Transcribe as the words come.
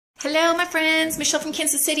Hello, my friends. Michelle from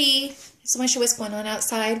Kansas City. Just want to show what's going on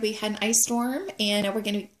outside. We had an ice storm, and now we're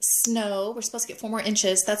going to snow. We're supposed to get 4 more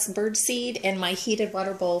inches. That's bird seed and my heated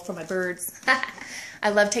water bowl for my birds.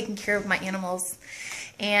 I love taking care of my animals.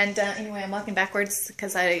 And anyway, I'm walking backwards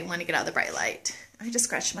because I want to get out of the bright light. I just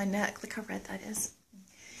scratched my neck. Look how red that is.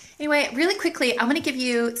 Anyway, really quickly, I want to give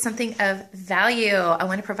you something of value. I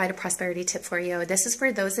want to provide a prosperity tip for you. This is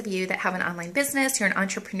for those of you that have an online business, you're an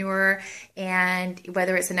entrepreneur, and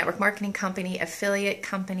whether it's a network marketing company, affiliate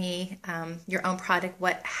company, your own product,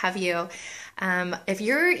 what have you. If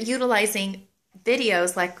you're utilizing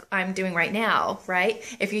videos like I'm doing right now, right?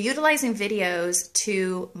 If you're utilizing videos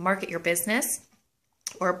to market your business,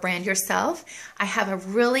 or brand yourself, I have a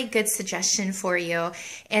really good suggestion for you.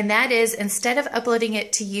 And that is, instead of uploading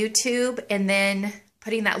it to YouTube and then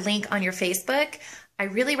putting that link on your Facebook, I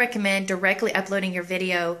really recommend directly uploading your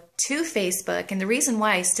video to Facebook. And the reason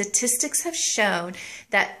why, statistics have shown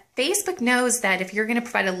that Facebook knows that if you're going to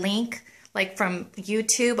provide a link like from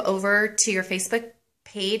YouTube over to your Facebook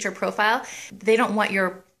page or profile, they don't want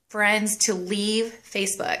your friends to leave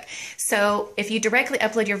Facebook. So if you directly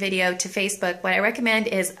upload your video to Facebook, what I recommend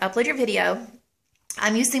is upload your video.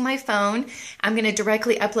 I'm using my phone. I'm going to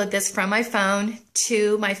directly upload this from my phone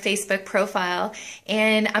to my Facebook profile,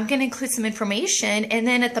 and I'm going to include some information, and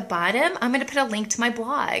then at the bottom I'm going to put a link to my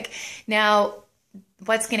blog. Now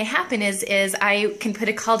what's going to happen is I can put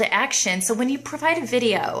a call to action. So when you provide a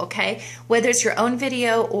video, okay, whether it's your own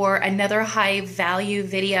video or another high value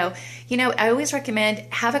video, you know, I always recommend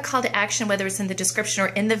have a call to action, whether it's in the description or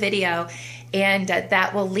in the video, and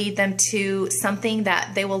that will lead them to something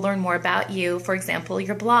that they will learn more about you. For example,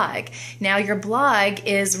 your blog. Now your blog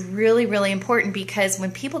is really, really important because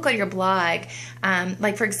when people go to your blog,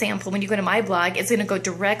 like for example, when you go to my blog, it's going to go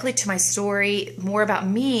directly to my story, more about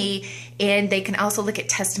me, and they can also look at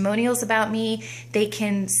testimonials about me. They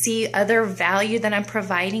can see other value that I'm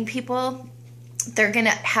providing people. They're going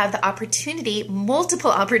to have the opportunity,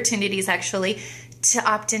 multiple opportunities actually, to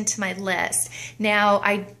opt into my list. Now,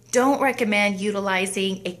 I don't recommend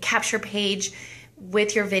utilizing a capture page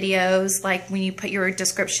with your videos, like when you put your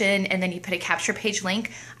description and then you put a capture page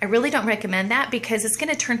link. I really don't recommend that because it's going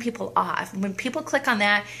to turn people off. When people click on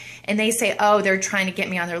that and they say, oh, they're trying to get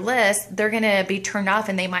me on their list, they're going to be turned off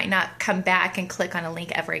and they might not come back and click on a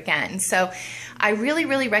link ever again. So I really,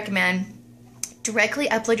 really recommend directly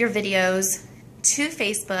upload your videos to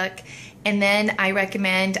Facebook, and then I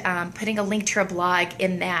recommend putting a link to your blog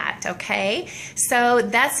in that, okay? So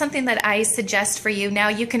that's something that I suggest for you. Now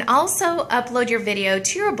you can also upload your video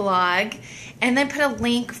to your blog and then put a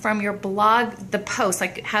link from your blog, the post,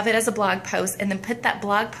 like have it as a blog post, and then put that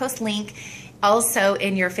blog post link also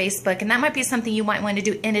in your Facebook. And that might be something you might want to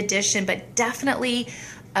do in addition, but definitely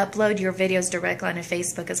upload your videos directly onto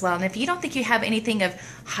Facebook as well. And if you don't think you have anything of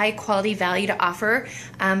high quality value to offer,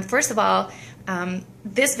 first of all,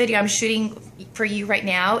 this video I'm shooting for you right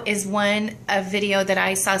now is a video that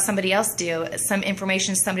I saw somebody else do, some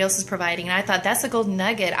information somebody else is providing, and I thought that's a golden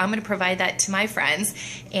nugget. I'm going to provide that to my friends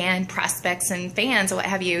and prospects and fans or what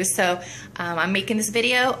have you. So I'm making this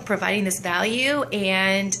video, providing this value,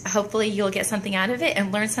 and hopefully you'll get something out of it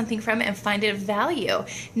and learn something from it and find it of value.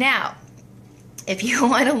 Now, if you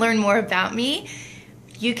want to learn more about me,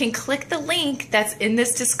 you can click the link that's in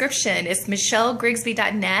this description. It's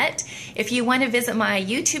michellegrigsby.net. If you want to visit my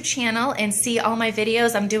YouTube channel and see all my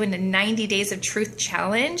videos, I'm doing the 90 Days of Truth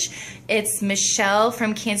Challenge. It's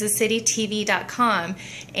michellefromkansascitytv.com.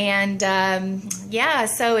 And yeah,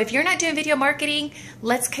 so if you're not doing video marketing,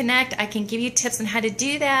 let's connect. I can give you tips on how to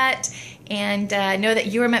do that. And know that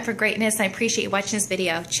you are meant for greatness. I appreciate you watching this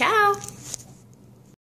video. Ciao.